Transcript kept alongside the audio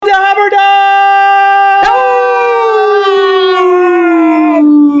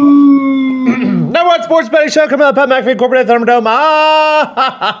Betting Show coming up. Pat McAfee, Corporate Thunderdome.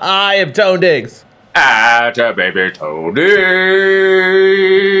 I am Tone Diggs. Baby Tony.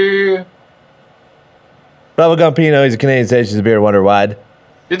 Bubblegum Pino. He's a Canadian stage. He's a beer wonder wide.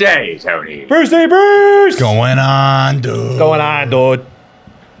 Today, Tony. Bruce. Going on, dude.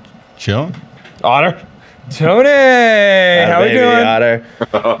 Chilling. Otter. Tony, how we doing? Otter.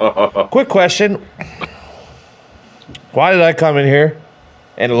 Quick question. Why did I come in here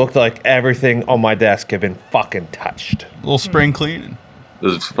and it looked like everything on my desk had been fucking touched? A little spring cleaning.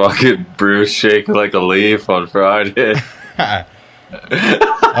 This fucking Bruce shaking like a leaf on Friday. I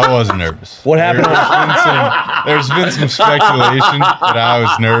wasn't nervous. What happened? There's been some speculation that I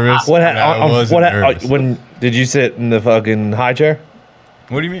was nervous. I wasn't nervous. When did you sit in the fucking high chair?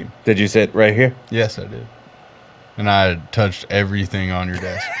 What do you mean? Did you sit right here? Yes, I did. And I touched everything on your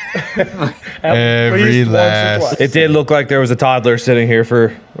desk. Every last. It did look like there was a toddler sitting here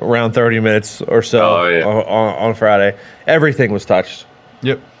for around 30 minutes or so on Friday. Everything was touched.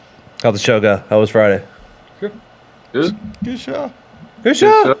 Yep. How'd the show go? How was Friday? Good. Good show. Good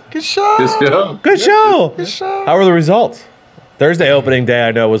show. Good show. Good show. Good show. Good show. How were the results? Thursday opening day,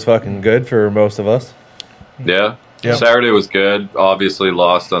 I know, was fucking good for most of us. Yeah. Yep. Saturday was good. Obviously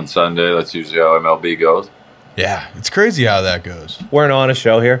lost on Sunday. That's usually how MLB goes. Yeah, it's crazy how that goes. We're an honest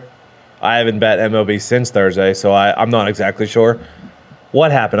show here. I haven't bet MLB since Thursday, so I'm not exactly sure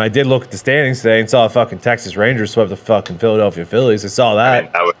what happened. I did look at the standings today and saw fucking Texas Rangers swept the fucking Philadelphia Phillies. I saw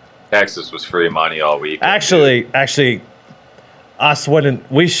that. I mean, Texas was free money all week. Actually, us winning,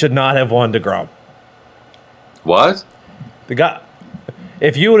 we should not have won DeGrom. What? The guy,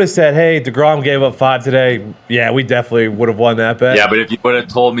 if you would have said, hey, DeGrom gave up 5 today, yeah, we definitely would have won that bet. Yeah, but if you would have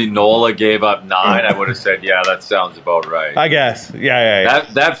told me Nola gave up 9, I would have said, yeah, that sounds about right. I guess. Yeah.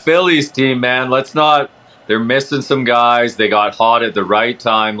 That Phillies team, man, they're missing some guys. They got hot at the right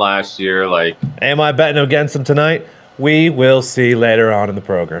time last year. Am I betting against them tonight? We will see later on in the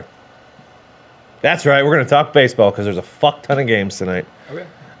program. That's right. We're going to talk baseball because there's a fuck ton of games tonight. Okay.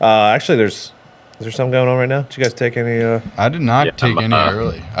 Actually, is there something going on right now? Did you guys take any? I did not take any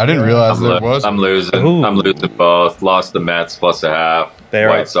early. I didn't realize there was. I'm losing. Ooh. I'm losing both. Lost the Mets plus a half. They are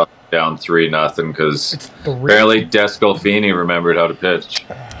White Sox down 3-0 because apparently Descalfini remembered how to pitch.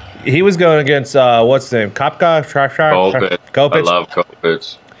 He was going against what's his name? Kopka? Kopech. I love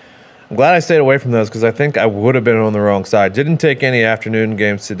Kopech. I'm glad I stayed away from those because I think I would have been on the wrong side. Didn't take any afternoon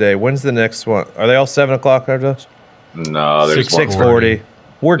games today. When's the next one? Are they all 7 o'clock? No, there's 6:40.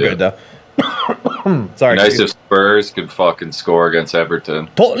 We're good though. Sorry. Nice if Spurs could fucking score against Everton.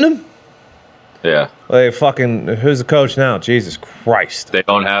 Tottenham? Yeah. Who's the coach now? Jesus Christ. They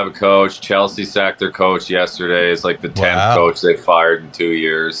don't have a coach. Chelsea sacked their coach yesterday. It's like the 10th coach they fired in 2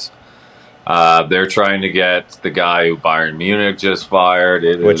 years. They're trying to get the guy who Bayern Munich just fired.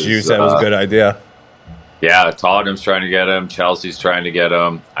 Which you said was a good idea. Yeah, Tottenham's trying to get him. Chelsea's trying to get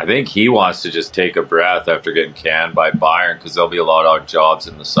him. I think he wants to just take a breath after getting canned by Bayern because there'll be a lot of jobs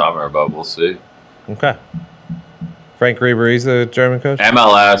in the summer, but we'll see. Okay. Frank Ribery, he's the German coach?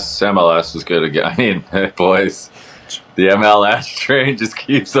 MLS was good again. I mean, boys, the MLS train just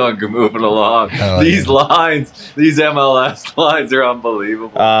keeps on moving along. These MLS lines are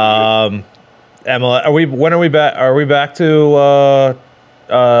unbelievable. MLS. When are we back? Are we back to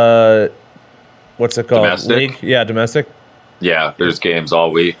what's it called? Domestic? League? Yeah, domestic. Yeah, there's games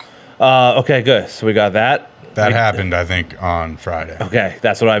all week. Okay, good. So we got that. That happened, I think, on Friday. Okay,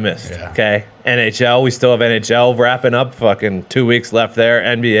 that's what I missed. Yeah. Okay, NHL. We still have NHL wrapping up. Fucking 2 weeks left there.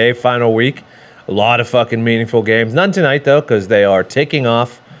 NBA final week. A lot of fucking meaningful games. None tonight though, because they are taking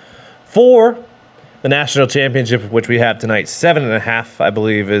off for the National Championship, which we have tonight. 7.5, I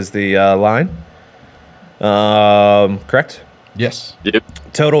believe, is the line. Correct? Yes. Yep.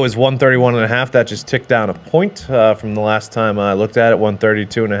 Total is 131.5. That just ticked down a point from the last time I looked at it.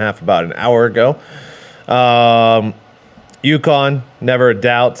 132.5 about an hour ago. UConn, never a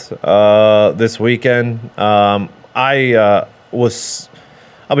doubt. This weekend, I'll be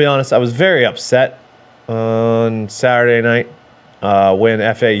honest, I was very upset on Saturday night when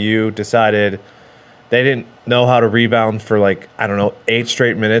FAU decided they didn't know how to rebound for 8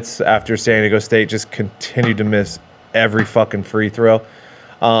 straight minutes after San Diego State just continued to miss every fucking free throw.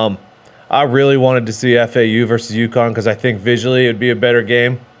 I really wanted to see FAU versus UConn because I think visually it would be a better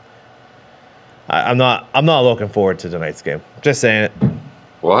game. I'm not looking forward to tonight's game. Just saying it.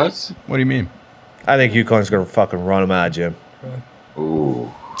 What? What do you mean? I think UConn's going to fucking run them out of gym.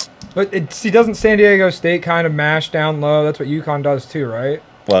 Ooh. But doesn't San Diego State kind of mash down low? That's what UConn does too, right?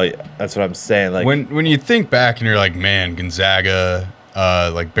 Well, yeah, that's what I'm saying. When you think back and you're like, man, Gonzaga,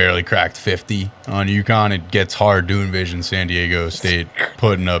 like barely cracked 50 on UConn. It gets hard to envision San Diego State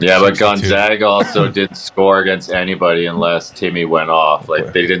putting up. Yeah, but 62. Gonzaga also didn't score against anybody unless Timmy went off.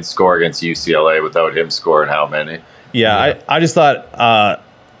 Like, they didn't score against UCLA without him scoring how many? Yeah. I just thought,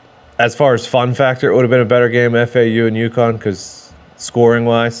 as far as fun factor, it would have been a better game, FAU and UConn, because scoring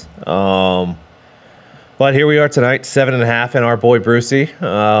wise. But here we are tonight, 7.5, and our boy Brucey,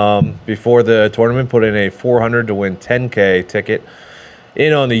 before the tournament, put in a 400 to win 10K ticket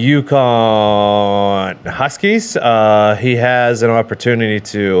in on the UConn Huskies. He has an opportunity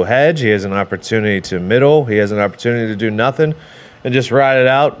to hedge. He has an opportunity to middle. He has an opportunity to do nothing and just ride it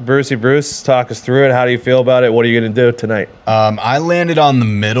out. Bruce, talk us through it. How do you feel about it? What are you going to do tonight? I landed on the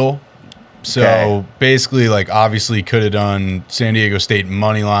middle. So basically, like, obviously could have done San Diego State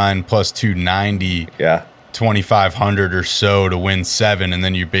money line plus 290. Yeah. 2,500 or so to win 7, and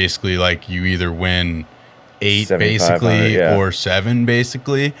then you basically, like, you either win 8 basically or 7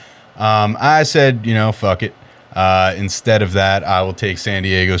 basically. I said, you know, fuck it. Instead of that, I will take San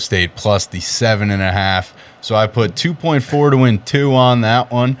Diego State plus the 7.5. So I put 2.4 to win 2 on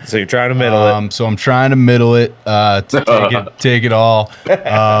that one. So you're trying to middle it. So I'm trying to middle it, to take it all.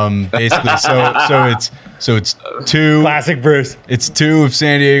 Basically, so it's 2. Classic Bruce. It's 2 if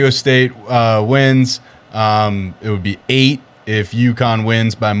San Diego State wins. It would be 8 if UConn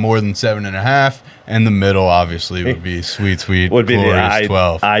wins by more than 7.5, and the middle obviously would be sweet, would be the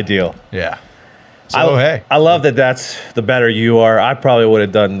 12. Ideal. Yeah. So hey, I love that. That's the better you are. I probably would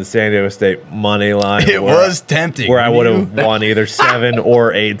have done the San Diego State money line. It was tempting. Where I would have won either 7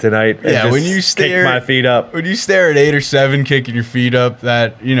 or 8 tonight. Yeah, when you stare, kick my feet up. When you stare at 8 or 7 kicking your feet up,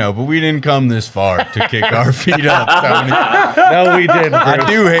 that, you know, but we didn't come this far to kick our feet up. No, we didn't. I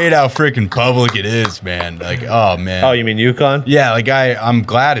do hate how freaking public it is, man. Like, oh man. Oh, you mean UConn? Yeah, like I'm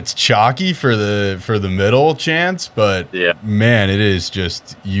glad it's chalky for the middle chance, but yeah, man, it is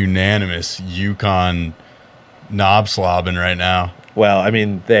just unanimous UConn knob slobbing right now. Well, I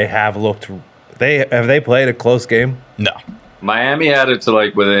mean, they have looked. Have they played a close game? No. Miami had it to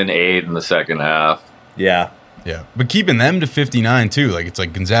like within 8 in the second half. Yeah. Yeah, but keeping them to 59 too. Like, it's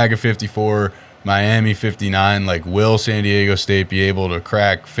like Gonzaga 54, Miami 59. Like, will San Diego State be able to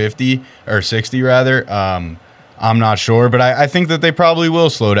crack 50 or 60 rather? I'm not sure, but I think that they probably will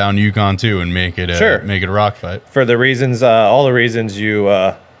slow down UConn too and make it a rock fight. For the reasons, all the reasons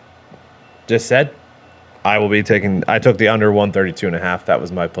you just said, I took the under 132.5. That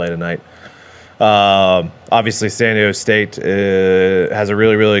was my play tonight. Obviously, San Diego State has a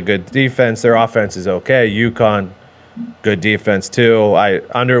really, really good defense. Their offense is okay. UConn, good defense too.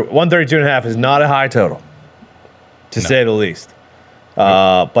 Under 132.5 is not a high total, to say the least.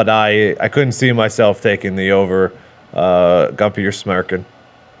 But I couldn't see myself taking the over. Gumpy, you're smirking.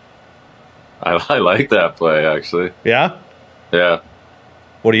 I like that play, actually. Yeah? Yeah.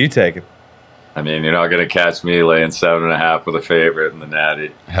 What are you taking? I mean, you're not going to catch me laying 7.5 with a favorite in the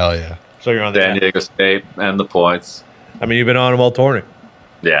Natty. Hell yeah. So you're on the San Diego State and the points. I mean, you've been on them all tournament.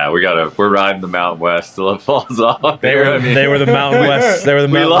 Yeah, we're riding the Mountain West till it falls off. They were the Mountain West. They were the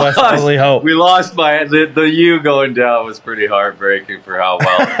Mountain West only hope. We lost by the U going down was pretty heartbreaking for how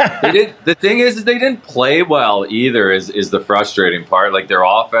well they did. The thing is they didn't play well either. Is the frustrating part. Like, their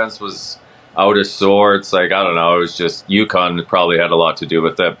offense was out of sorts. Like, I don't know. It was just UConn probably had a lot to do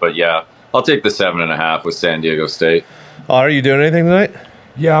with it. But yeah, I'll take the 7.5 with San Diego State. Are you doing anything tonight?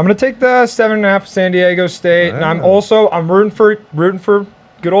 Yeah, I'm gonna take the 7.5 San Diego State, and I'm rooting for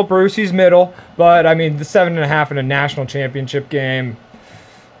good old Brucey's middle. But I mean, the 7.5 in a national championship game,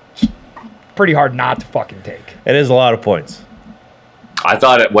 pretty hard not to fucking take. It is a lot of points. I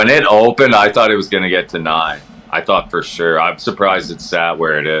thought when it opened, I thought it was going to get to 9. I thought for sure. I'm surprised it sat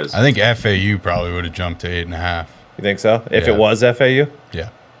where it is. I think FAU probably would have jumped to 8.5. You think so? If it was FAU? Yeah.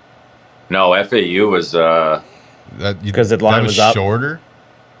 No, FAU was because the line was up shorter.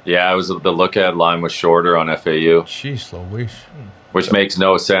 Yeah, it was the look-ahead line was shorter on FAU. Jeez Louise. Which makes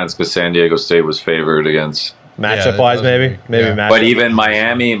no sense because San Diego State was favored against. Matchup-wise, maybe. Matchup. But even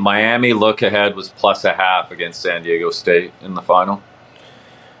Miami look-ahead was +0.5 against San Diego State in the final.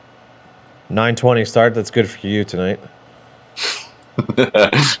 9:20 start. That's good for you tonight.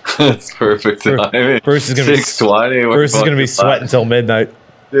 That's perfect timing. Bruce is gonna 6:20. Bruce is gonna be sweating until midnight.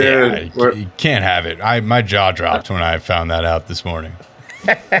 Dude, yeah, you can't have it. My jaw dropped when I found that out this morning.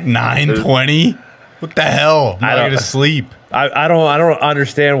 9:20. What the hell? I'm not gonna sleep. I don't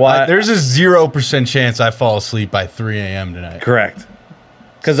understand why. There's a 0% chance I fall asleep by 3 a.m. tonight. Correct.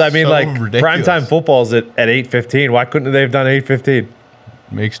 Because I mean, like, ridiculous. primetime football's at 8:15. Why couldn't they have done 8:15?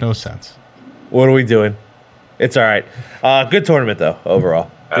 Makes no sense. What are we doing? It's all right. Good tournament though.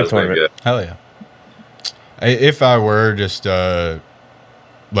 Overall, good tournament. Good. Hell yeah. If I were just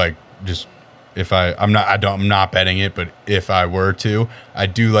like just if I'm not betting it, but if I were to, I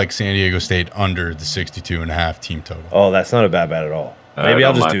do like San Diego State under the 62.5 team total. Oh, that's not a bad bet at all. Maybe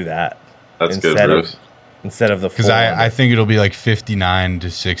I'll just do that. That's good. Instead of the because I think it'll be like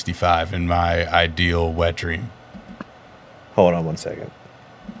 59-65 in my ideal wet dream. Hold on one second.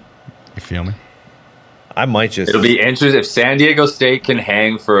 You feel me? I might just. It'll be interesting if San Diego State can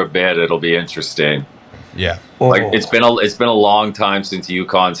hang for a bit. It'll be interesting. Yeah, like it's been a long time since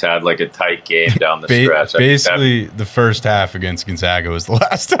UConn's had like a tight game down the stretch. Basically, the first half against Gonzaga was the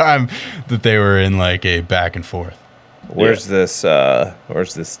last time that they were in like a back and forth. Where's this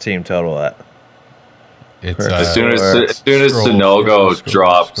team total at? It's as soon as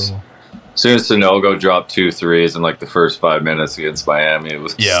Sonogo dropped 2 threes in like the first 5 minutes against Miami, it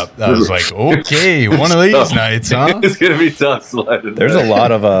was I was like, okay, one of these nights, huh? It's gonna be tough sledding. There's a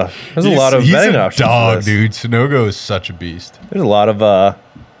lot of betting options. Dog, dude. Sonogo is such a beast. There's a lot of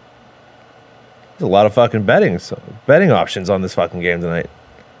fucking betting options on this fucking game tonight.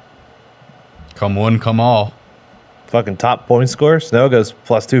 Come one, come all. Fucking top point scorer. Sonogo's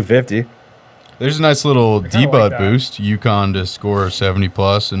plus 250. There's a nice little D-Butt like boost. UConn to score 70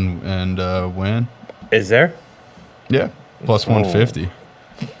 plus and win. Is there? Yeah, plus 150.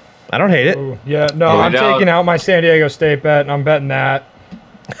 I don't hate it. Ooh, yeah, no, I'm taking out my San Diego State bet, and I'm betting that.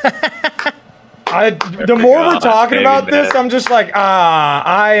 The more we're talking about this, I'm just like,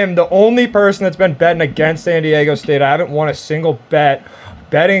 I am the only person that's been betting against San Diego State. I haven't won a single bet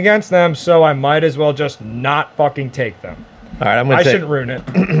betting against them, so I might as well just not fucking take them. All right, I shouldn't ruin it.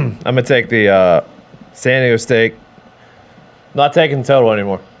 I'm gonna take the San Diego State. Not taking the total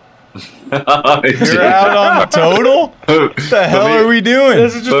anymore. You're out on the total? What the hell are we doing?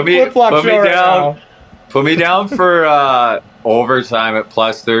 This is just a flip-flop show right now. Put me down for overtime at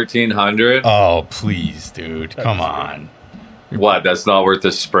plus 1,300. Oh, please, dude. Come on. What? That's not worth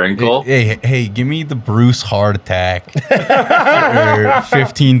a sprinkle? Hey, give me the Bruce heart attack.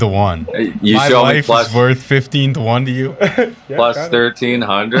 15 to 1. You My show life me plus is worth 15 to 1 to you? plus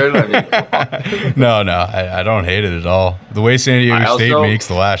 1,300? I mean, No, I don't hate it at all. The way San Diego State makes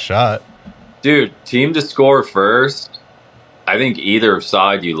the last shot. Dude, team to score first. I think either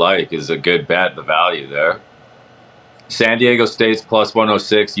side you like is a good bet, the value there. San Diego State's plus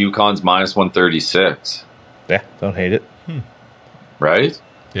 106, UConn's minus 136. Yeah, don't hate it. Right?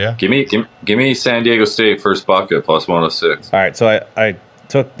 Yeah. Give me San Diego State first bucket plus 106. All right, so I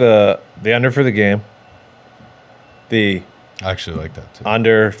took the under for the game. I actually like that too.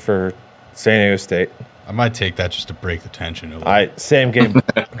 Under for San Diego State. I might take that just to break the tension a little. Same game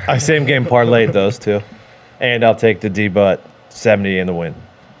parlayed those two. And I'll take the D-Butt 70 in the win.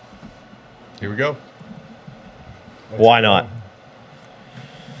 Here we go. Why not?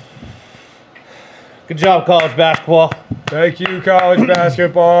 Good job, college basketball. Thank you, college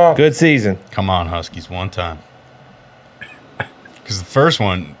basketball. Good season. Come on, Huskies, one time. Because the first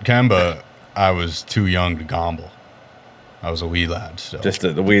one, Kemba, I was too young to gamble. I was a wee lad still. Just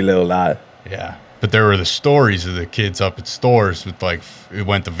the wee little lad. Yeah. But there were the stories of the kids up at stores with like, it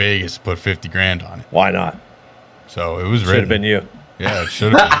went to Vegas, put 50 grand on it. Why not? So it was Should have been you. Yeah, it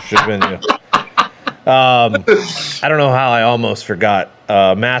should have been. Should have been you. I don't know how I almost forgot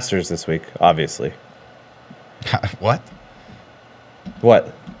Masters this week, obviously. What?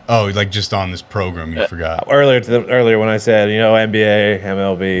 What? Oh, like just on this program you forgot. Earlier when I said, NBA,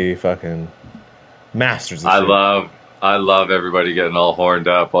 MLB, fucking Masters. I love everybody getting all horned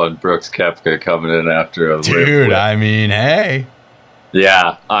up on Brooks Koepka coming in after a dude. I mean, hey.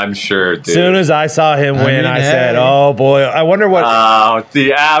 Yeah, I'm sure, dude. As soon as I saw him win, I said, oh, boy, I wonder what... Oh,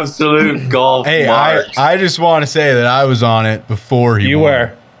 the absolute golf mark. I just want to say that I was on it before he won. You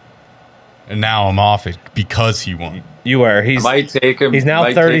were. And now I'm off it because he won. You were. I might take him. He's now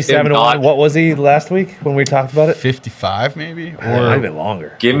 37-1. What was he last week when we talked about it? 55 maybe? Or might have been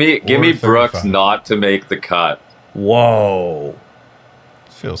longer. Give me Brooks not to make the cut. Whoa.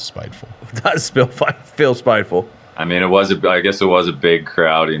 Feels spiteful. Does feel spiteful. I mean, I guess it was a big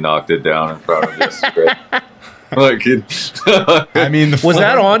crowd. He knocked it down in front of yesterday. I mean, was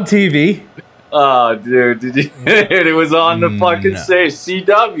that on TV? Oh, dude, did you? It was on the fucking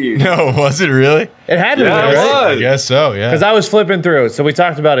CW. No, was it really? It had to be, right? It was. I guess so, yeah. Because I was flipping through. So we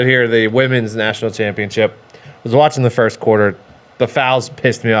talked about it here, the Women's National Championship. I was watching the first quarter. The fouls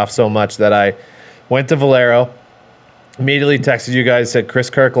pissed me off so much that I went to Valero, immediately texted you guys, said Chris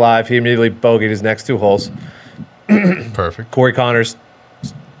Kirk live. He immediately bogeyed his next 2 holes. Perfect. Corey Connors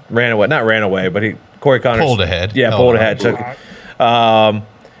not ran away, but Corey Connors pulled ahead. Yeah, pulled ahead.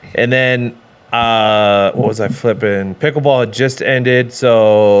 And then what was I flipping? Pickleball had just ended,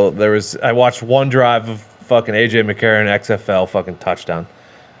 so I watched one drive of fucking AJ McCarron XFL fucking touchdown.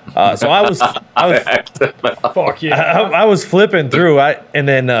 So I was Fuck yeah. I was flipping through, and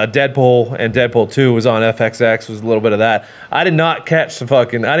then Deadpool and Deadpool 2 was on FXX, was a little bit of that. I did not catch the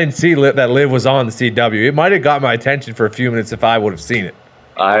fucking, I didn't see that Liv was on the CW. It might have got my attention for a few minutes if I would have seen it.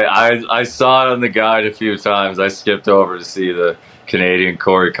 I saw it on the guide a few times. I skipped over to see the Canadian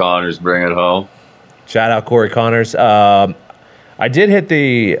Corey Connors bring it home. Shout out Corey Connors. I did hit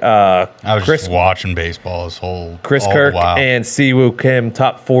the I was just watching baseball this whole Chris Kirk and Siwoo Kim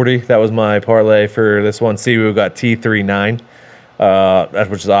top 40. That was my parlay for this one. Siwoo got T39,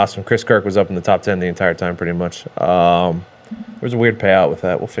 which is awesome. Chris Kirk was up in the top 10 the entire time, pretty much. There was a weird payout with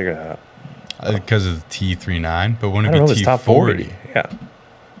that. We'll figure that out. Because of the T39, but wouldn't I it don't be know, it's T40? top 40. Yeah,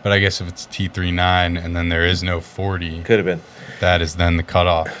 but I guess if it's T39 and then there is no 40, could have been. That is then the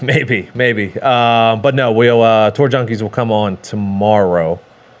cutoff. Maybe. But no, Tour Junkies will come on tomorrow.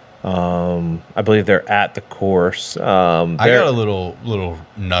 I believe they're at the course. I got a little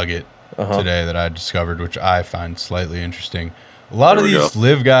nugget today that I discovered, which I find slightly interesting. A lot of these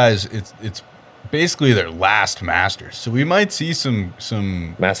live guys, it's basically their last Masters, so we might see some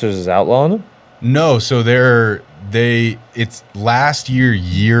Masters is outlawing them. No, so it's last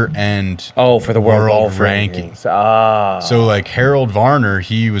year end. Oh, for the world golf rankings. So like Harold Varner,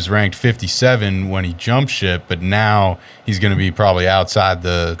 he was ranked 57 when he jumped ship, but now he's going to be probably outside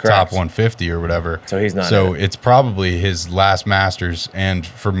the top 150 or whatever. So he's not. So it's probably his last Masters, and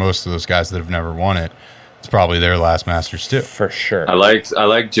for most of those guys that have never won it, it's probably their last Masters too. For sure. I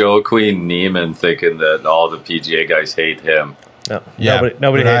like Joe Queen Neiman thinking that all the PGA guys hate him. No, yeah,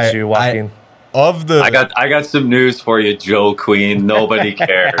 nobody hates you, Joaquin. I got some news for you, Joe Queen. Nobody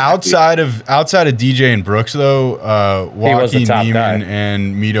cares. outside of DJ and Brooks, though, Joaquin Neiman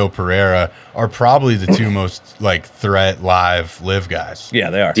and Mito Pereira are probably the two most like threat live guys. Yeah,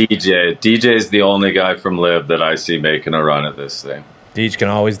 they are. DJ is the only guy from live that I see making a run at this thing. DJ can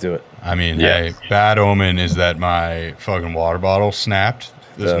always do it. I mean, hey, bad omen is that my fucking water bottle snapped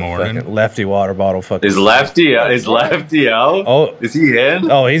this morning. Lefty water bottle. Fucking is Lefty out? Oh, is he in?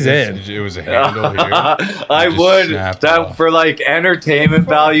 Oh, he's in. It was a handle here. I would that for like entertainment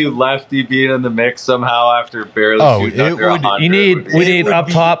value. Lefty being in the mix somehow after barely shooting under 100. We need up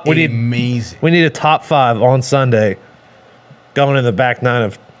top. We need amazing. We need a top 5 on Sunday. Going in the back 9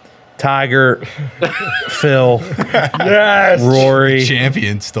 of Tiger, Phil, yes, Rory,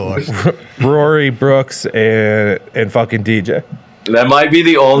 champion store, Rory, Brooks, and fucking DJ. That might be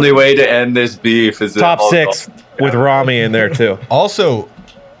the only way to end this beef. Is top 6 with Rami in there too. Also,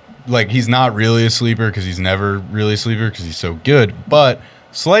 like he's not really a sleeper because he's never really a sleeper because he's so good. But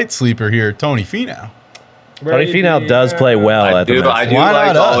slight sleeper here, Tony Finau. Tony Finau does play well at the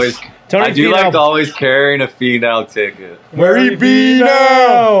Masters. I do like always carrying a Finau ticket. Where he be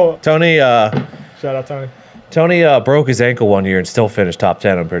now? Tony, shout out Tony. Tony broke his ankle one year and still finished top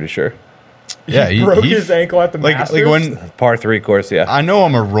 10, I'm pretty sure. Yeah, he broke his ankle at the Masters? Like when par 3 course, yeah. I know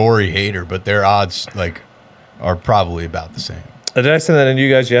I'm a Rory hater, but their odds are probably about the same. Did I send that in to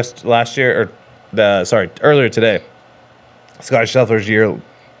you guys earlier today? Scotty Scheffler's year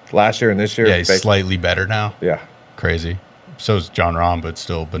last year and this year. Yeah, he's slightly better now. Yeah. Crazy. So is John Rahm, but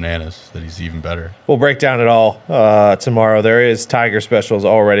still bananas that he's even better. We'll break down it all tomorrow. There is Tiger specials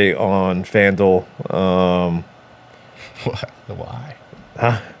already on FanDuel. Why?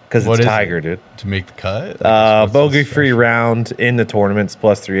 Huh? Because it's Tiger, dude. To make the cut? Bogey-free round in the tournaments,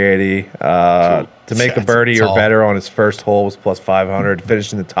 plus 380. To make a birdie or better on his first hole was plus 500.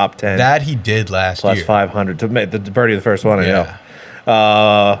 Finish in the top 10. That he did last year. Plus 500. To make the birdie the first one, I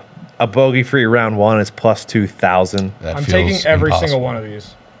know. A bogey-free round 1 is plus 2,000. I'm taking every single one of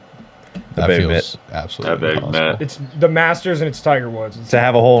these. That feels absolutely impossible. It's the Masters and it's Tiger Woods. To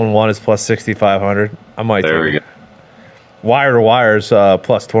have a hole in 1 is plus 6,500. I might there we go. Wire to wires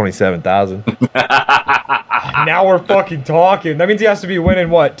plus 27,000. Now we're fucking talking. That means he has to be winning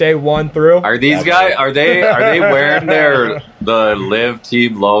what, day 1 through? Are these guys are they wearing the live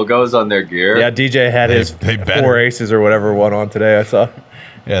team logos on their gear? Yeah, DJ had his 4 aces or whatever one on today, I saw.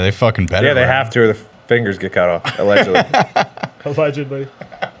 Yeah, they fucking better. Yeah, they have to or the fingers get cut off, allegedly. Allegedly.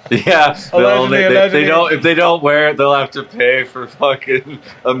 Yeah, if they don't wear it, they'll have to pay for fucking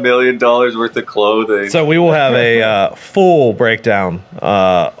 $1 million worth of clothing. So we will have a full breakdown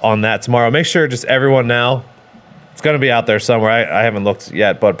on that tomorrow. Make sure just everyone now, it's going to be out there somewhere. I haven't looked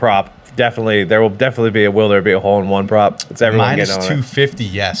yet, but prop definitely there will definitely be will there be a hole in 1 prop? It's everyone minus getting on 250.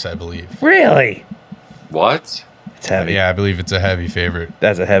 Yes, I believe. Really? What? It's heavy. Yeah, I believe it's a heavy favorite.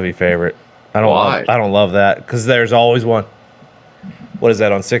 That's a heavy favorite. I Why? I don't love that because there's always one. What is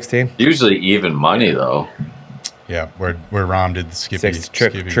that on 16? Usually even money though. Yeah, where Rahm did the skippy. 6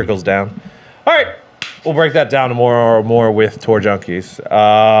 trickles down. All right, we'll break that down to more with Tour Junkies.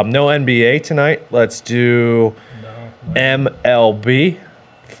 No NBA tonight. Let's do MLB.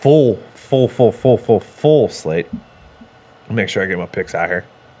 Full slate. Make sure I get my picks out here.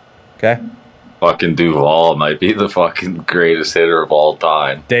 Okay. Fucking Duvall might be the fucking greatest hitter of all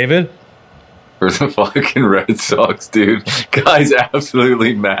time. David? For the fucking Red Sox, dude. Guy's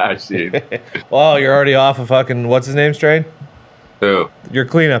absolutely mashing. Well, you're already off of fucking, what's his name, Strain? Who? Your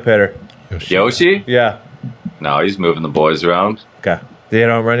cleanup hitter. Yoshi? Yeah. No, he's moving the boys around. Okay. Did he hit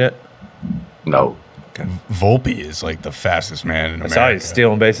home run yet? No. Okay. Volpe is like the fastest man in America. I saw he's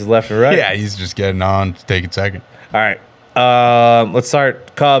stealing bases left and right. Yeah, he's just getting on, taking second. All right. Let's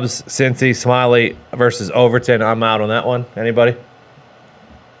start Cubs, Cincy, Smiley versus Overton. I'm out on that one. Anybody?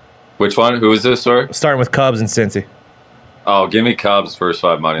 Which one? Who is this, sorry? Starting with Cubs and Cincy. Oh, give me Cubs first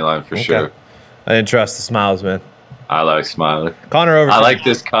 5 money line for sure. I didn't trust the Smiles, man. I like Smiley. Connor Overton. I like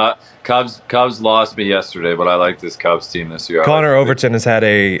this Cubs lost me yesterday, but I like this Cubs team this year. Connor Overton has had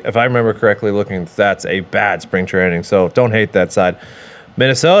if I remember correctly, looking at stats, a bad spring training. So don't hate that side.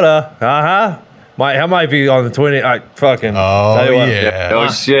 Minnesota, I might be on the 20. Fucking. Oh, tell you what. yeah. No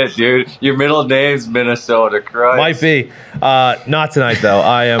shit, dude. Your middle name's Minnesota. Christ. Might be. Not tonight though.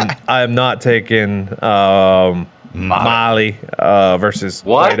 I am not taking Molly versus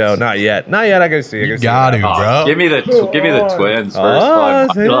what? Plato. Not yet. Not yet. I gotta see. You got to, bro. Give me the Twins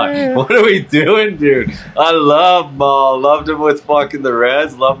first. What are we doing, dude? I love Maul. Loved him with fucking the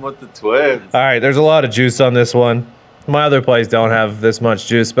Reds. Love him with the Twins. All right. There's a lot of juice on this one. My other plays don't have this much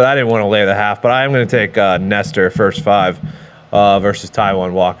juice, but I didn't want to lay the half. But I am going to take Nestor first 5 versus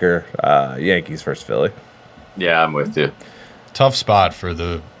Taijuan Walker, Yankees versus Philly. Yeah, I'm with you. Tough spot for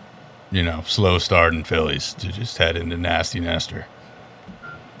the, slow starting Phillies to just head into nasty Nestor.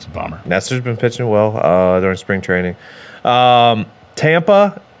 It's a bummer. Nestor's been pitching well during spring training.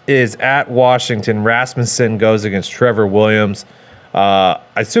 Tampa is at Washington. Rasmussen goes against Trevor Williams. I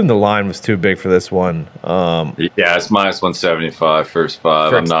assume the line was too big for this one. Yeah, it's minus 175 first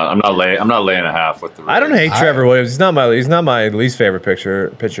 5. I'm not laying a half with the Rays. I don't hate Trevor Williams. He's not my least favorite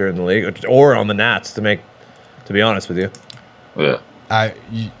pitcher in the league, or on the Nats. To be honest with you. Yeah.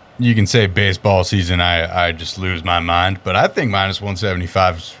 You can say baseball season. I just lose my mind, but I think minus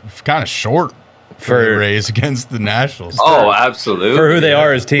 175 is kind of short for the Rays against the Nationals. Oh, absolutely. For who they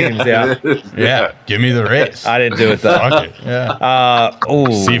are as teams, yeah. Yeah, give me the Rays. I didn't do it though. Fuck it. Yeah.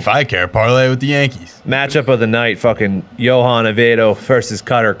 See if I care. Parlay with the Yankees. Matchup of the night: fucking Johan Oviedo versus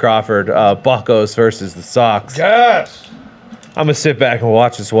Cutter Crawford. Buccos versus the Sox. Yes. I'm gonna sit back and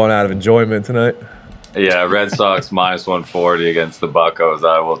watch this one out of enjoyment tonight. Yeah, Red Sox minus 140 against the Buccos.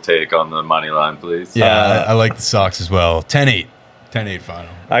 I will take on the money line, please. Yeah, I like the Sox as well. 10-8. 10-8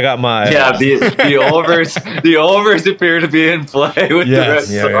 final. I got my the overs appear to be in play with the Red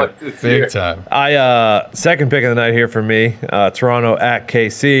Sox this year. Big time. Second pick of the night here for me, Toronto at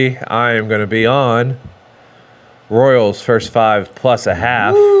KC. I am going to be on Royals first 5 plus a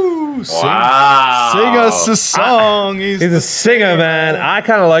half. Woo, Wow. Sing us a song. He's a singer, man. I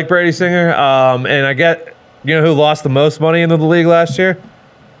kind of like Brady Singer. And I get, who lost the most money into the league last year?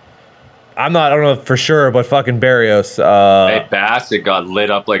 I don't know for sure, but fucking Barrios. Hey, Bassett got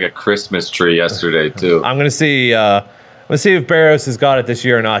lit up like a Christmas tree yesterday too. I'm gonna see. Let's see if Barrios has got it this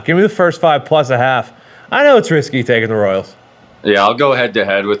year or not. Give me the first 5 plus a half. I know it's risky taking the Royals. Yeah, I'll go head to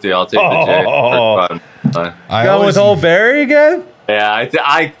head with you. I'll take the J. Going with old Barry again? Yeah,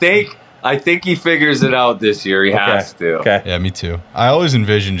 I think he figures it out this year. He has to. Okay. Yeah, me too. I always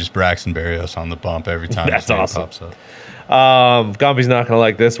envision just Braxton Berrios on the bump every time That's his name awesome. pops up. Gumpy's not going to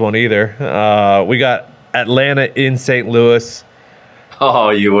like this one either. We got Atlanta in St. Louis. Oh,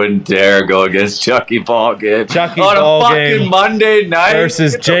 you wouldn't dare go against Chucky Ballgame. Chucky on a Ballgame fucking Monday night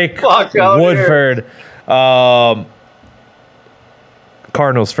versus Jake Woodford. Woodford.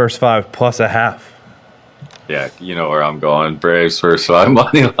 Cardinals first 5 plus a half. Yeah, you know where I'm going. Braves first 5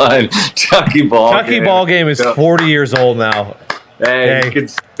 money line. Chucky Ballgame is 40 years old now. Hey, he can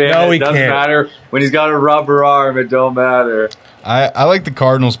spin. No, it he doesn't can't. matter. When he's got a rubber arm, it don't matter. I like the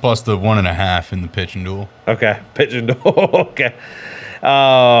Cardinals plus the 1.5 in the pitching duel. Okay, pitching duel. Okay.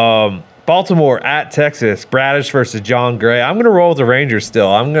 Baltimore at Texas. Bradish versus John Gray. I'm gonna roll with the Rangers still.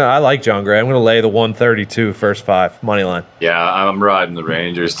 I like John Gray. I'm gonna lay the 132 first 5 money line. Yeah, I'm riding the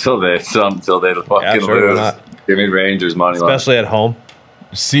Rangers till they fucking sure, lose. why not? Give me Rangers money line. Especially at home.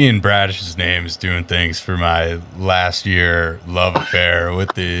 Seeing Bradish's name is doing things for my last year love affair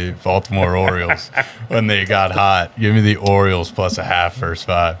with the Baltimore Orioles when they got hot. Give me the Orioles plus a half first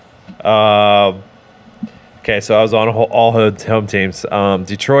 5. Okay, so I was on all home teams.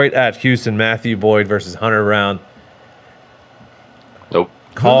 Detroit at Houston. Matthew Boyd versus Hunter Brown. Nope.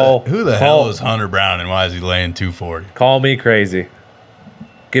 Who the hell is Hunter Brown and why is he laying 240? Call me crazy.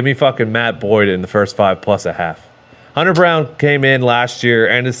 Give me fucking Matt Boyd in the first 5 plus a half. Hunter Brown came in last year,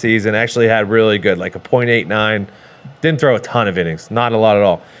 end of season, actually had really good, like a .89. Didn't throw a ton of innings. Not a lot at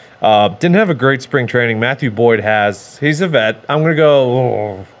all. Didn't have a great spring training. Matthew Boyd has. He's a vet. I'm going to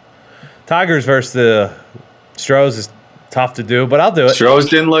go Tigers versus the Stros is tough to do, but I'll do it. Stros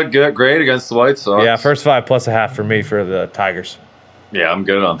didn't look great against the White Sox. Yeah, first 5 plus a half for me for the Tigers. Yeah, I'm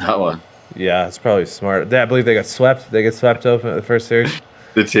good on that one. Yeah, it's probably smart. I believe they got swept. They get swept open at the first series.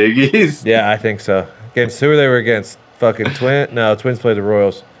 The Tiggies? Yeah, I think so. Against who they were against? Fucking Twins played the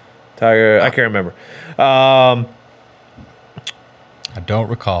Royals. Tiger, I can't remember. I don't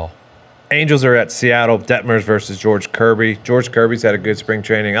recall. Angels are at Seattle. Detmers versus George Kirby. George Kirby's had a good spring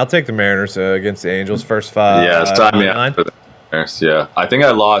training. I'll take the Mariners against the Angels. First 5. Yeah, it's time for the Mariners. Yeah, I think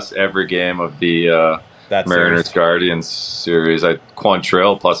I lost every game of the Mariners Guardians series.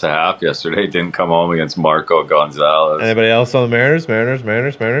 Quantrill plus a half yesterday. Didn't come home against Marco Gonzalez. Anybody else on the Mariners?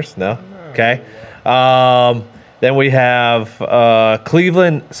 Mariners? No. Okay. Then we have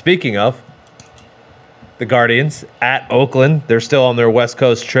Cleveland. Speaking of the Guardians at Oakland, they're still on their West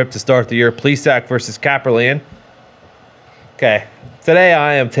Coast trip to start the year. Plesac versus Kaprielian. Okay. Today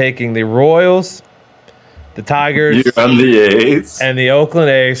I am taking the Royals, the Tigers, and the A's, and the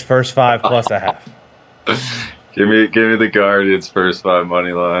Oakland A's first 5 plus a half. Give me the Guardians first 5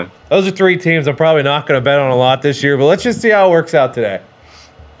 money line. Those are 3 teams I'm probably not going to bet on a lot this year, but let's just see how it works out today.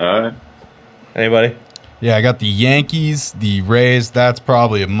 All right. Anybody? Yeah, I got the Yankees, the Rays. That's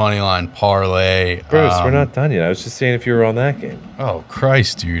probably a money line parlay. Bruce, we're not done yet. I was just seeing if you were on that game. Oh,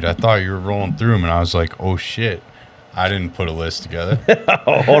 Christ, dude. I thought you were rolling through them, and I was like, oh, shit. I didn't put a list together.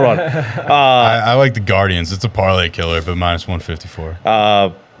 Oh, hold on. I like the Guardians. It's a parlay killer, but minus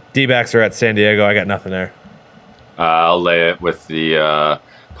 154. D-backs are at San Diego. I got nothing there. I'll lay it with the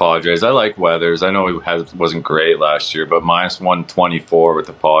Padres. I like Weathers. I know he wasn't great last year, but minus 124 with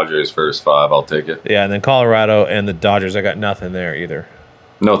the Padres first 5. I'll take it. Yeah, and then Colorado and the Dodgers. I got nothing there either.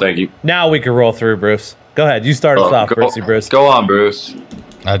 No, thank you. Now we can roll through, Bruce. Go ahead. You start us off, Bruce. Go on, Bruce.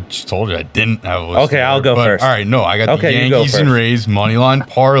 I just told you I didn't have a list. Okay, I'll go first. All right, no, I got the Yankees and Rays money line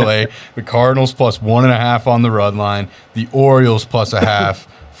parlay. The Cardinals plus 1.5 on the run line. The Orioles plus a half.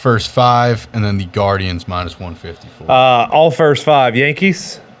 First 5, and then the Guardians minus 154. All first 5.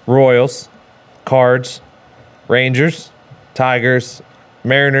 Yankees, Royals, Cards, Rangers, Tigers,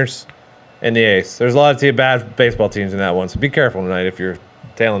 Mariners, and the A's. There's a lot of bad baseball teams in that one, so be careful tonight if you're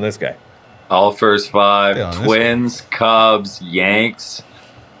tailing this guy. All first 5. Twins, Cubs, Yanks,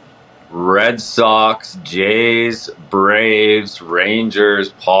 Red Sox, Jays, Braves,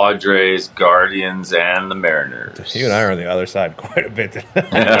 Rangers, Padres, Guardians, and the Mariners. You and I are on the other side quite a bit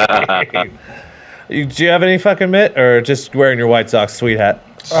today. Do you have any fucking mitt, or just wearing your White Sox sweet hat?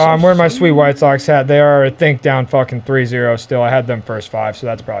 I'm wearing my sweet White Sox hat. They are, I think, down fucking 3-0 still. I had them first 5, so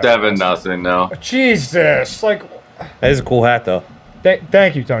that's probably 7-0 now. Jesus, like that is a cool hat though.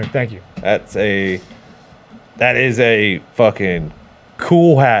 Thank you, Tony. Thank you. That is a fucking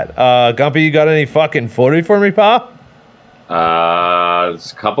cool hat. Gumpy, you got any fucking footy for me, Pop?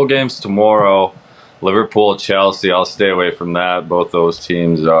 There's a couple games tomorrow. Liverpool, Chelsea. I'll stay away from that. Both those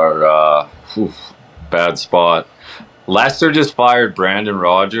teams are bad spot. Leicester just fired Brandon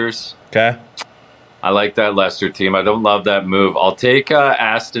Rodgers. Okay. I like that Leicester team. I don't love that move. I'll take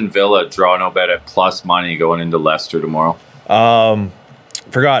Aston Villa, draw no bet at plus money going into Leicester tomorrow.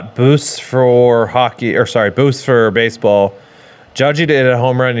 Forgot boosts for boosts for baseball. Judgy did a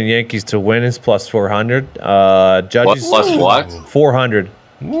home run in Yankees to win is plus 400. Judgy's plus what? 400.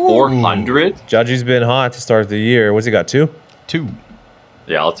 400? Judgy's been hot to start the year. What's he got? 2? 2.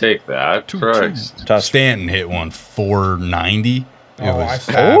 Yeah, I'll take that. Christ. Stanton hit one 490. It was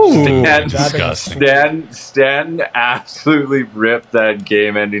disgusting. Stanton absolutely ripped that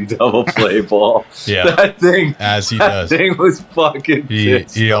game-ending double play ball. Yeah, that thing, as he does. That thing was fucking.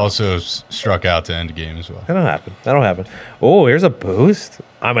 He also struck out to end the game as well. That don't happen. Oh, here's a boost.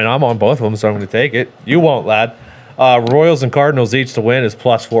 I mean, I'm on both of them, so I'm going to take it. You won't, lad. Royals and Cardinals each to win is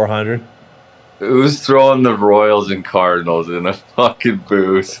plus 400. Who's throwing the Royals and Cardinals in a fucking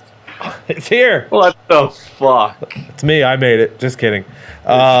boost? It's here. What the fuck? It's me. I made it. Just kidding.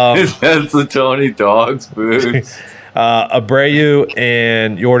 That's the Tony Dogs boost. Abreu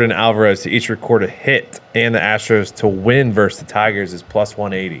and Jordan Alvarez to each record a hit, and the Astros to win versus the Tigers is plus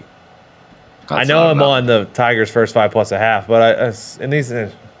 180. I know I'm on the Tigers first 5 plus a half, but in these,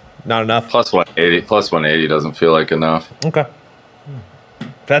 not enough. Plus 180. Plus 180 doesn't feel like enough. Okay.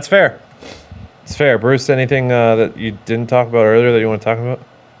 That's fair. It's fair. Bruce, anything that you didn't talk about earlier that you want to talk about?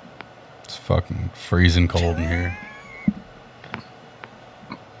 It's fucking freezing cold in here.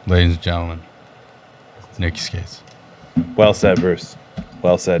 Ladies and gentlemen, Nicky Skates. Well said, Bruce.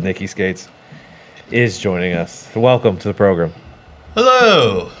 Well said. Nicky Skates is joining us. Welcome to the program.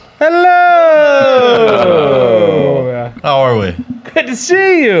 Hello. Hello. How are we? Good to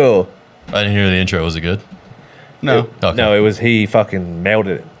see you. I didn't hear the intro. Was it good? No. Okay. No, it was he fucking nailed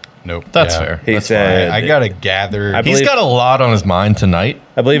it. Nope. That's Yeah. fair. He That's said, I gotta gather. I He's believe- got a lot on his mind tonight.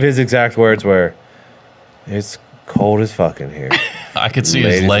 I believe his exact words were, "It's cold as fuck in here." I could see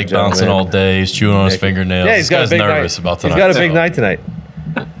Ladies his and leg bouncing gentlemen. all day. He's chewing on his Nicky. fingernails. Yeah, This guy's nervous about tonight. He's got a big night tonight.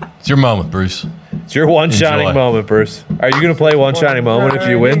 It's your moment, Bruce. It's your one shining Enjoy. moment, Bruce. Are you going to play one shining moment if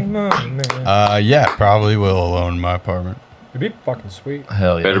you win? Yeah, probably will alone in my apartment. It'd be fucking sweet.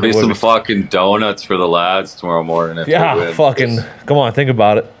 Hell yeah. Better be some fucking donuts for the lads tomorrow morning. If they Yeah, win. fucking. Come on, think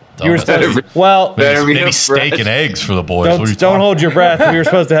about it. You were Donuts. supposed to. Well, Better be Maybe a steak fresh- and eggs for the boys. What are you don't talking hold your breath. We were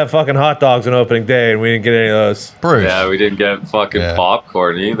supposed to have fucking hot dogs on opening day, and we didn't get any of those. Bruce. Yeah, we didn't get fucking Yeah.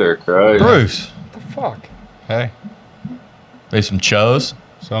 popcorn either. Christ. Bruce. What the fuck? Hey. Maybe some chos.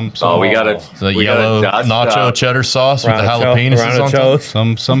 Some Oh, we got it. The yellow nacho cheddar sauce with the jalapenos on top.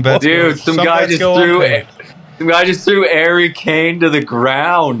 some bets. Dude, some guy just threw Harry Kane to the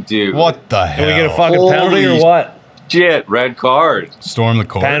ground, dude. What the hell? Can we get a fucking Holy penalty or what? Shit, red card. Storm the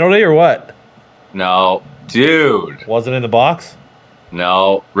court. Penalty or what? No, dude. Wasn't in the box.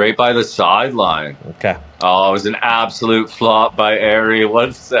 No, right by the sideline. Okay. Oh, it was an absolute flop by Harry. What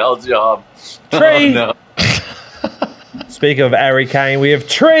a sell job. Tree. Oh, no. Speaking of Harry Kane, we have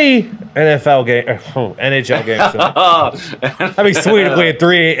NHL games tonight. That'd be sweet if we had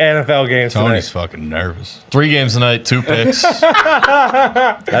 3 NFL games Tony's tonight. fucking nervous. 3 games tonight, 2 picks. Is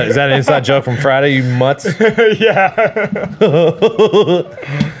that an inside joke from Friday, you mutts? Yeah.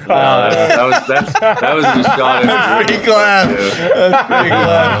 That was a shot at Big laugh.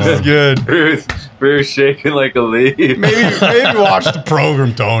 That's good. Bruce shaking like a leaf. Maybe watch the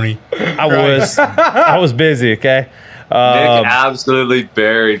program, Tony. I was busy, okay? Nick absolutely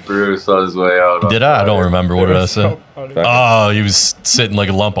buried Bruce on his way out. Did I? I don't remember. What did I say? Funny. Oh, he was sitting like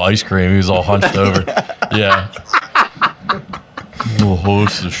a lump of ice cream. He was all hunched over. Yeah. We'll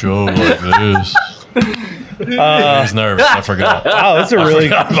host the show like this. He was nervous. I forgot. Oh, that's a really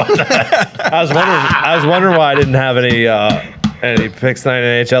good. I was wondering why I didn't have any picks tonight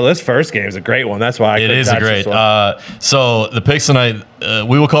in NHL. This first game is a great one. That's why It is a great. So the picks tonight,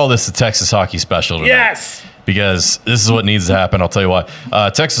 we will call this the Texas Hockey Special tonight. Yes. Because this is what needs to happen. I'll tell you why.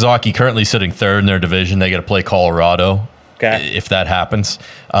 Texas Hockey currently sitting 3rd in their division. They got to play Colorado. Okay. If that happens,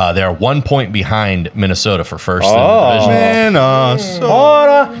 they are 1 point behind Minnesota for first in the division.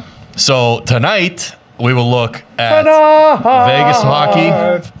 Order. So tonight we will look at Vegas hockey,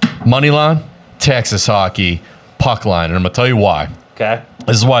 money line, Texas hockey, puck line, and I'm gonna tell you why. Okay.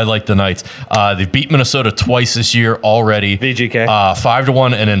 This is why I like the Knights. They've beat Minnesota twice this year already. VGK.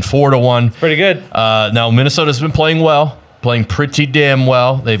 5-1 and then 4-1. Pretty good. Now Minnesota's been playing well, playing pretty damn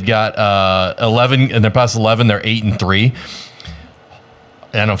well. They've got 11 and they're past 11. They're 8-3.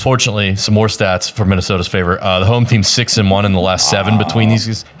 And unfortunately, some more stats for Minnesota's favor. The home team's 6-1 in the last 7 between these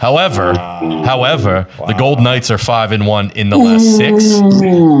guys. However, the Golden Knights are 5-1 in the last 6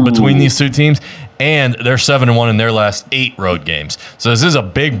 between these two teams, and they're 7-1 in their last 8 road games. So this is a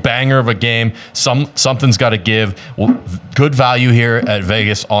big banger of a game. Something's got to give. Good value here at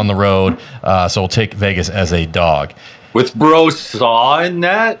Vegas on the road. So we'll take Vegas as a dog. With Brosaw in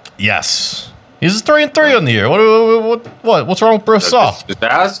that? Yes. He's 3-3 on the year. What's wrong with Brossaw? Just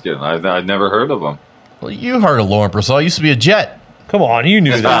asking. I've never heard of him. Well, you heard of Lauren Brossaw. Used to be a Jet. Come on, you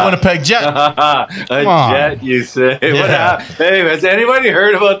knew that. Winnipeg Jet. A Jet, you say? Yeah. What happened? Hey, has anybody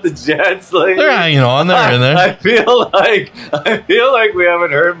heard about the Jets lately? They're hanging on. They're in there. I feel like we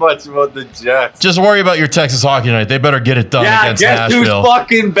haven't heard much about the Jets. Just worry about your Texas hockey tonight. They better get it done against guess who's Nashville.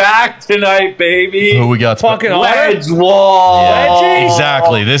 fucking back tonight, baby? Who we got? Fucking Wedge Wall. Yeah,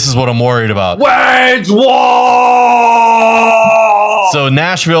 exactly. This is what I'm worried about. Wedge Wall. So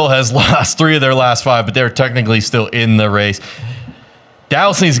Nashville has lost 3 of their last 5, but they're technically still in the race.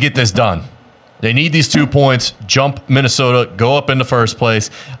 Dallas needs to get this done. They need these 2 points, jump Minnesota, go up in the first place.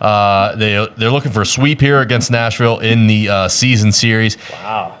 They're looking for a sweep here against Nashville in the season series.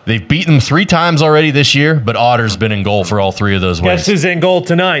 Wow. They've beaten them 3 times already this year, but Otter's been in goal for all 3 of those wins. Guess who's in goal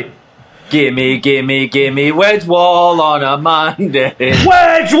tonight? Gimme Wedge Wall on a Monday.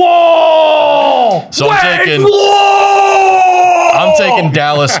 Wedge Wall! So I'm taking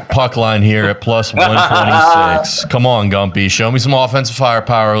Dallas puck line here at plus 126. Come on, Gumpy. Show me some offensive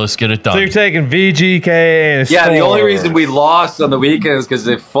firepower. Let's get it done. So you're taking VGK and Yeah, the only Storm. reason we lost on the weekend is because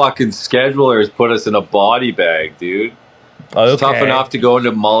the fucking schedulers put us in a body bag, dude. Okay. It's tough enough to go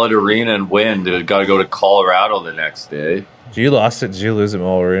into Mullet Arena and win. Got to go to Colorado the next day. You lost it. Did you lose at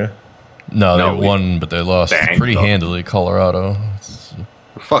Mullet Arena? No, No, they won, but they lost pretty handily. Colorado. It's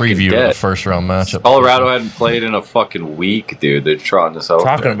a preview of the first round matchup. Colorado hadn't played in a fucking week, dude. They're trotting us out.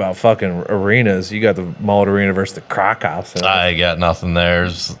 Talking about fucking arenas, you got the Mullet Arena versus the Krakow. So I got nothing there.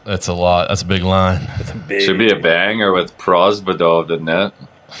 It's a lot. That's a big line. it's a big. Should be a banger with Prosvodov in net.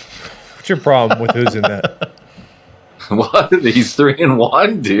 What's your problem with who's in that? What? He's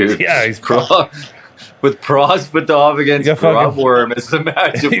 3-1, dude. Yeah, he's with Prosvodov against Grubworm. It's the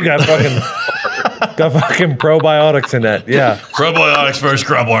matchup. You got fucking probiotics in that. Yeah, Probiotics versus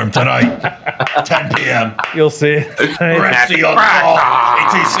Grubworm tonight, 10 p.m. you'll see it. Rexy on the call.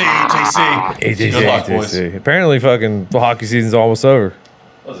 ATC. Good luck, boys. Apparently, fucking the hockey season's almost over.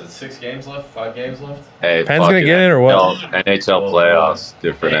 Was it 6 games left? 5 games left? Hey, Penn's gonna get in or what? No, NHL playoffs,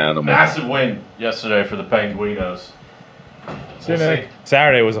 different animal. Massive win yesterday for the Penguinos. See you, Nick.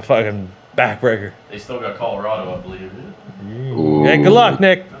 Saturday was a fucking backbreaker. They still got Colorado, I believe. Ooh. Yeah, good luck,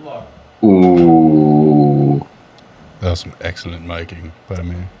 Nick. Good luck. Ooh. That was some excellent miking. But I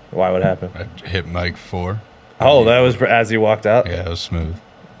mean, Why would happen? I hit mic 4. Oh, that was as he walked out. Yeah, it was smooth.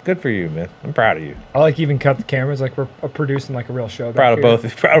 Good for you, man. I'm proud of you. I like even cut the cameras like we're producing like a real show. Proud of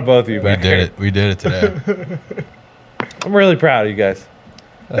both. Proud of both of you. We back did here. it. We did it today. I'm really proud of you guys.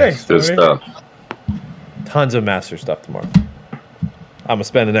 Thanks. Good Tony. stuff. Tons of master stuff tomorrow. I'm gonna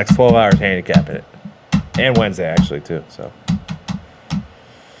spend the next 12 hours handicapping it, and Wednesday actually too. So,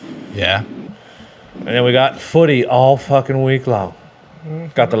 Yeah. and then we got footy all fucking week long.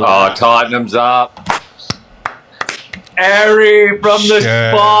 Got the Oh, Tottenham's up. Airy from the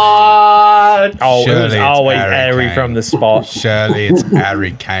Sure. spot. oh, it Surely was it's always Harry Airy Kane. from the spot. Surely it's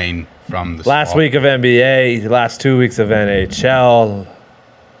Harry Kane from the Last spot. week of NBA, last 2 weeks of NHL,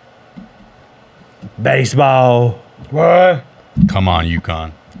 baseball. What? Come on,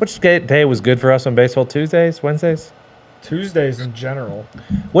 UConn. Which day was good for us on baseball? Tuesdays, Wednesdays? Tuesdays in general.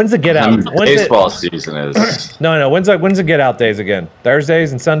 When's the get out? When's Baseball season is. No. When's the get out days again?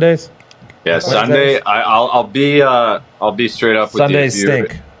 Thursdays and Sundays. Yeah, Sunday. I'll be straight up with Sundays you.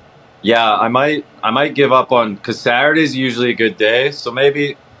 stink. Yeah, I might give up on because Saturday's usually a good day. So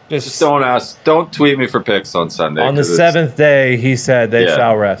maybe just don't tweet me for picks on Sunday. On the 'cause it's- 7th day, he said they Yeah.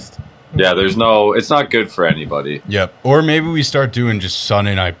 shall rest. Yeah, it's not good for anybody. Yep. Or maybe we start doing just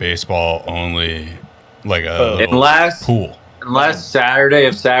Sunday night baseball only, like a little Unless pool. Saturday,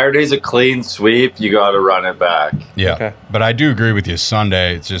 if Saturday's a clean sweep, you got to run it back. Yeah. Okay. But I do agree with you.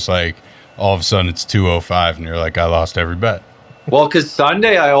 Sunday, it's just like all of a sudden it's 205 and you're like, I lost every bet. Well, because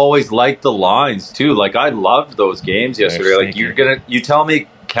Sunday I always like the lines too. Like I loved those games yesterday. Like you tell me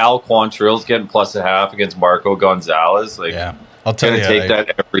Cal Quantrill's getting +0.5 against Marco Gonzalez. Like Yeah. I'll tell gonna you. take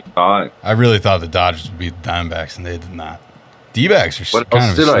that every time. I really thought the Dodgers would beat the Diamondbacks and they did not. D-backs are What kind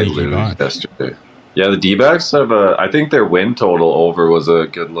else of did I sneaky lose bunch. yesterday? Yeah, the D-backs have I think their win total over was a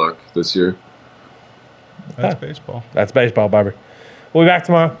good look this year. That's baseball. That's baseball, Barbie. We'll be back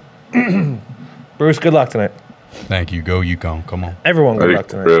tomorrow. Bruce, good luck tonight. Thank you. Go UConn. Come on. Everyone, good Ready, luck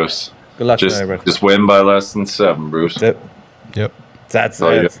tonight. Bruce. Good luck Just, tonight, everybody. just win by less than 7, Bruce. That's it. Yep. That's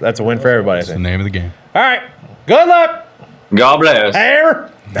Oh, yeah. that's a win for everybody, I That's the think. name of the game. All right. Good luck. God bless. Air.